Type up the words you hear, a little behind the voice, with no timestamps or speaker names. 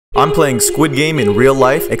I'm playing Squid Game in real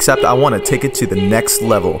life, except I want to take it to the next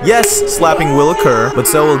level. Yes, slapping will occur, but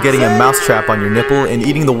so will getting a mousetrap on your nipple and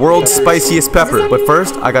eating the world's spiciest pepper. But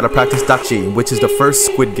first, I gotta practice Ddakji, which is the first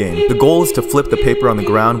Squid Game. The goal is to flip the paper on the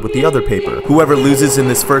ground with the other paper. Whoever loses in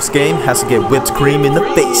this first game has to get whipped cream in the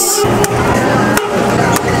face.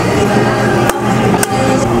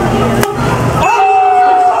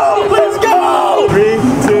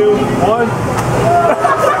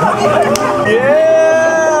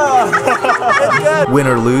 Win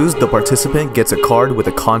or lose, the participant gets a card with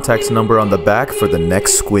a contact number on the back for the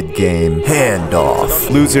next Squid Game. Handoff.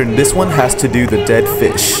 Loser in this one has to do the dead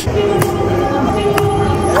fish. Let's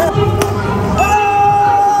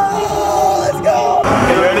go!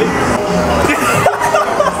 Okay, ready?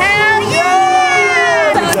 Hell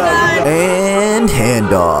yeah! And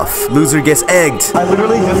handoff. Loser gets egged. I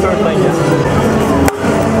literally just started playing yesterday.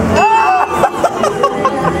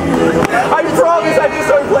 I promise I just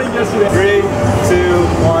started playing yesterday. 3, 2,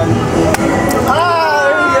 1.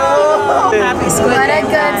 There we go! Happy Squid. What a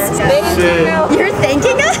good Squid. You're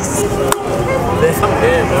thanking us?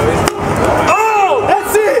 Oh!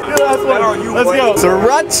 That's it! Last one. Let's go.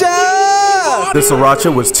 Sriracha! The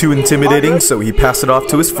sriracha was too intimidating, so he passed it off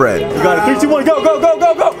to his friend. You got it. 3, 2, 1, go, go, go,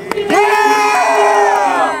 go, go!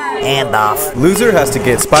 Yeah! Handoff. Loser has to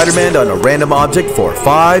get Spider-Man on a random object for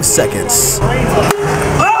 5 seconds.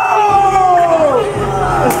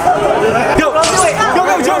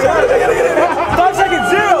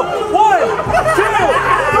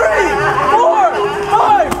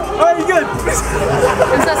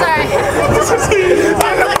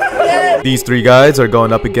 These three guys are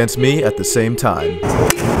going up against me at the same time.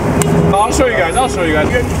 I'll show you guys. I'll show you guys.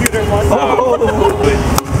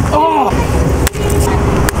 Oh.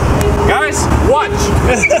 Guys, watch.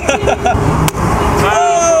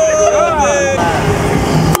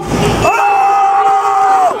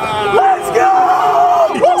 Let's go!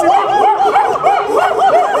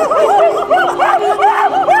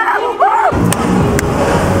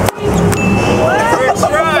 First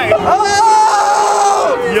try.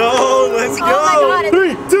 Yo, let's go! Oh my God,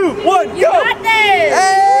 3, 2, 1, you go! got this!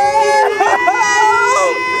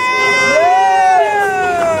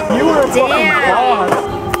 Yeah! You were a fucking god.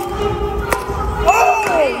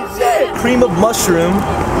 Oh shit! Cream of mushroom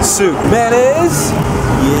soup. Mayonnaise?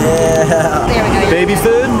 Yeah. There we go. Baby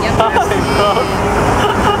food? Yep.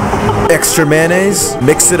 Extra mayonnaise,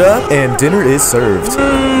 mix it up, and dinner is served.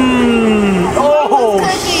 Oh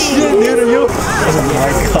shit, dude, are you? Oh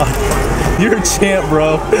my god. You're a champ,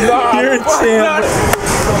 bro. You're a champ.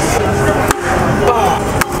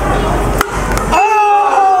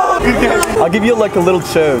 I'll give you like a little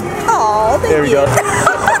chode. Oh, thank There we go.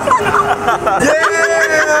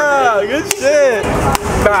 Yeah! Good shit!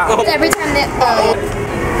 Every time that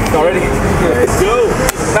Y'all ready? Let's go!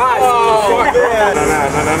 Nice. Oh, man. No.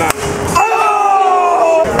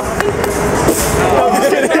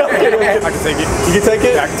 I can take it. You can take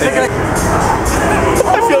it? Yeah, I can take it. I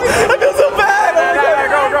feel so bad!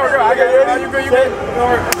 Go. I got it. You good.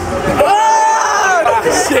 Oh,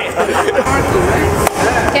 shit!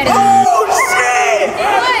 get it. Oh, shit!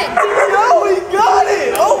 What? Yo, he got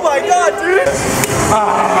it! Oh my god, dude!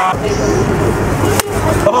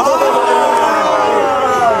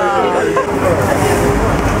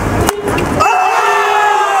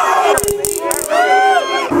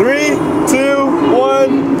 Three, 2,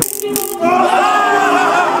 1.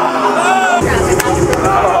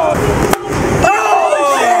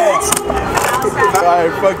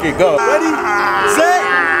 Alright, fucking go. Ready, set.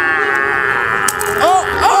 Oh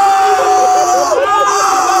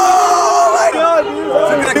my god,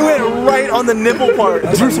 dude. It went right on the nipple part.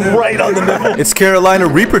 Just right on the nipple. It's Carolina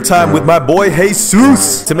Reaper time with my boy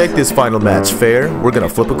Jesus. To make this final match fair, we're gonna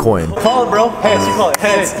flip a coin. Call it, bro. Heads, you call it.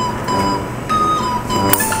 Heads.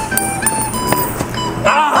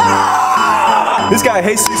 This guy,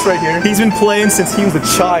 Jesus, right here, he's been playing since he was a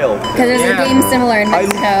child. Because there's a game similar in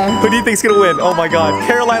Mexico. Who do you think's gonna win? Oh my god.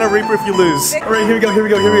 Carolina Reaper if you lose. All right, here we go. Here we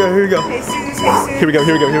go. He's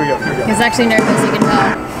actually nervous, you can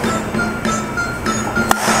tell.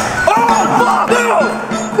 Oh, no!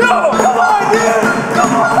 No! Come on, dude!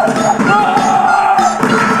 Come on!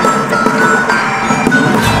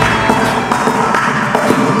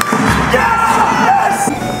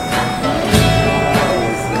 Yes!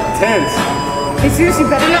 Tense. Jesus, you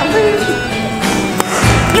better not lose.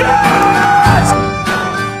 Yes!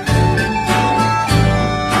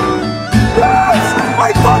 Yes!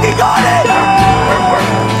 I fucking got it!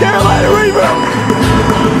 Carolina Reaper!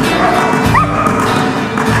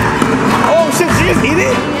 Oh shit, did you just eat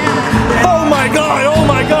it? Yeah. Oh my god, oh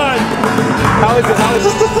my god! How is it?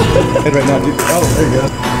 Head right now, dude. Oh, there you go.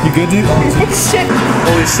 You good, dude? Shit.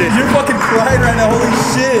 Holy shit. You're fucking crying right now. Holy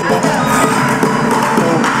shit.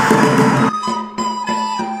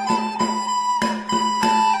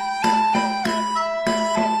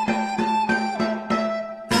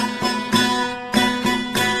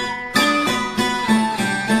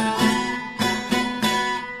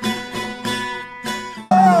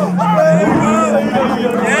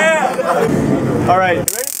 All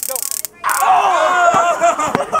right.